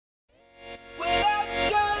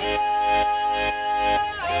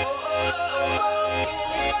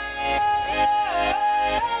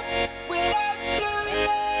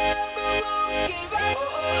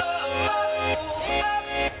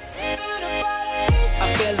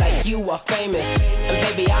you are famous, and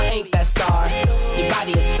baby, I ain't that star. Your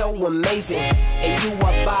body is so amazing, and you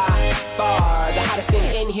are by far the hottest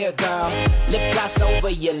thing in here, girl. Lip gloss over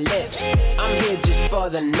your lips, I'm here just for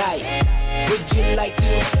the night. Would you like to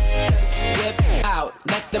dip out?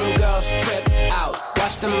 Let them girls trip out.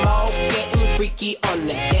 Watch them all getting freaky on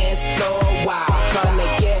the dance floor. Wow, trying to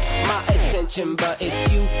get my attention, but it's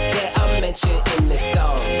you that I mention in this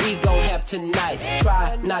song. We gon' have tonight,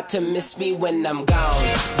 try not to miss me when I'm gone.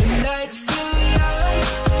 The night's too young,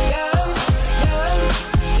 young, young.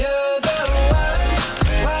 You're the one.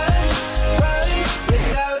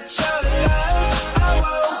 Without your love, I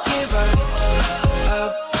won't give up.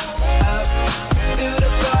 Through the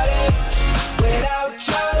party. Without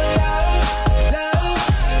your love,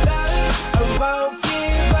 I won't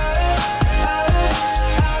give up.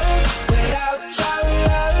 Without your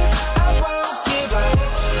love, I won't give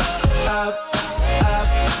up.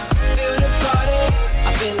 Through the party. I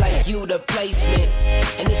feel like you the placement,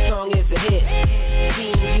 and this song is a hit.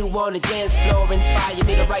 Seeing you on the dance floor inspired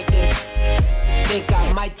me to write this. Think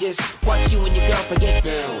I might just watch you and your girlfriend get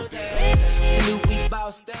down. Salute, we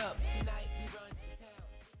bossed up tonight.